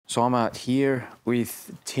So I'm out here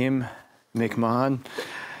with Tim McMahon,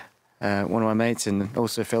 one of my mates and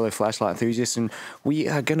also fellow flashlight enthusiast, and we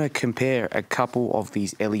are going to compare a couple of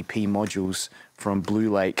these LEP modules from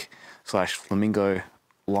Blue Lake/Flamingo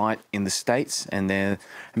Light in the States, and they're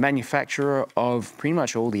a manufacturer of pretty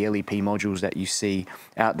much all the LEP modules that you see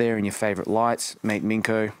out there in your favorite lights, Mate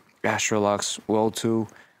Minco, Astrolux, World Tool,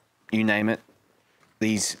 you name it.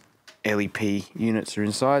 These LEP units are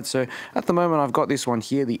inside. So at the moment I've got this one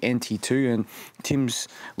here, the NT2, and Tim's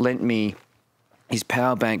lent me his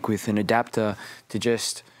power bank with an adapter to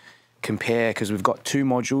just compare, because we've got two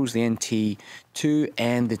modules, the NT2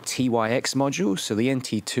 and the TYX module. So the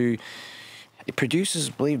NT2, it produces,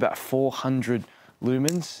 I believe, about 400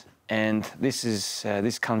 lumens, and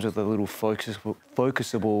this comes with a little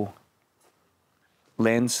focusable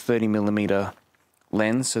lens, 30mm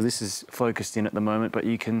lens. So this is focused in at the moment, but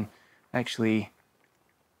you can actually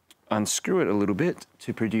unscrew it a little bit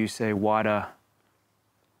to produce a wider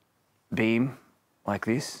beam like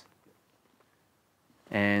this.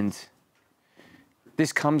 And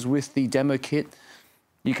this comes with the demo kit.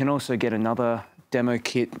 You can also get another demo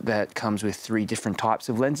kit that comes with 3 different types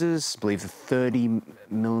of lenses. I believe the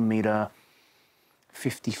 30mm,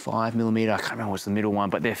 55mm, I can't remember what's the middle one,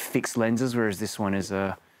 but they're fixed lenses, whereas this one is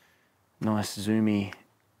a nice zoomy,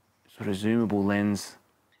 sort of zoomable lens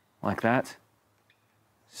like that.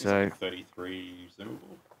 So like 33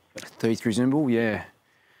 zoomable. 33 zoomable, yeah.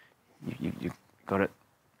 You got it.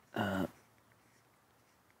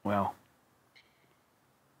 Well,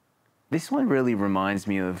 this one really reminds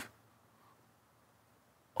me of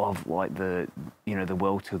like the, you know, the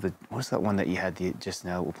World Tool, what's that one that you had just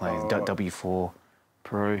now that we're playing, W4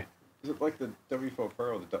 Pro. Is it like the W4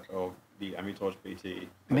 Pro or the Nextorch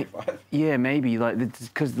BT35? Yeah, maybe, like,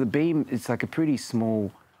 because the beam, it's like a pretty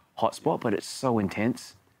small hotspot, but it's so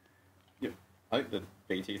intense. Yeah, I think the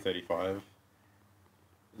BT35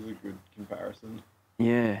 is a good comparison.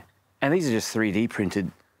 Yeah, and these are just 3D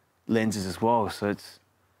printed lenses as well, so it's,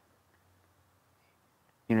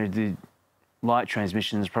 you know, the light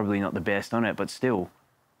transmission is probably not the best on it, but still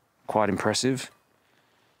quite impressive.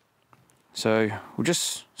 So we'll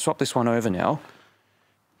just swap this one over now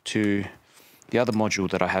to the other module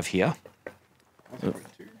that I have here.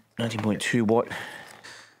 19.2 watt.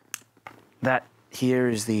 That here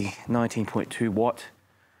is the 19.2 watt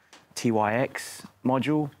TYX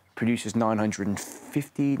module. Produces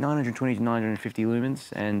 920 to 950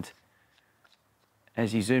 lumens, and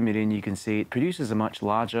as you zoom it in, you can see it produces a much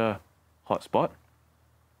larger hotspot.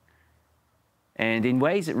 And in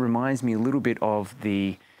ways, it reminds me a little bit of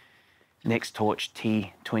the Nextorch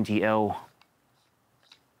T20L,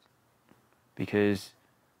 because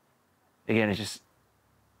again, it's just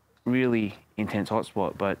really intense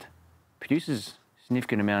hotspot, but produces a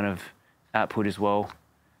significant amount of output as well.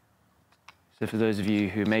 So for those of you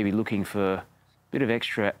who may be looking for a bit of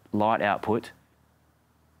extra light output,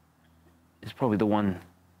 it's probably the one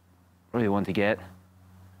to get.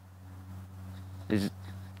 There's,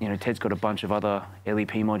 you know, Ted's got a bunch of other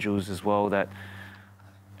LEP modules as well that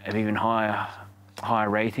have even higher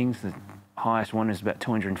ratings. The highest one is about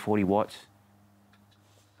 240 watts.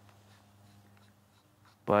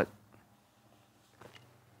 But,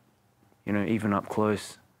 you know, even up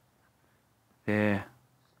close there,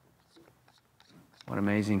 what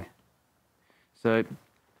amazing. So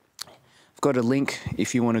I've got a link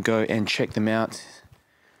if you want to go and check them out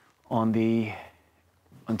on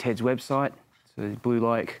Ted's website. So the Blue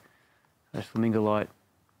Lake/Flamingo Light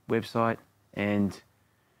website, and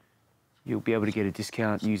you'll be able to get a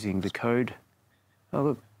discount using the code. Oh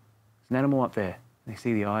look, there's an animal up there. You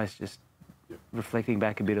see the eyes just reflecting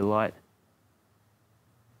back a bit of light.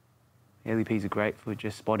 LEPs are great for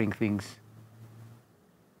just spotting things.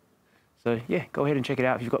 So yeah, go ahead and check it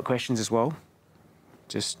out. If you've got questions as well,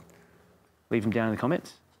 just leave them down in the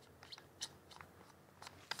comments.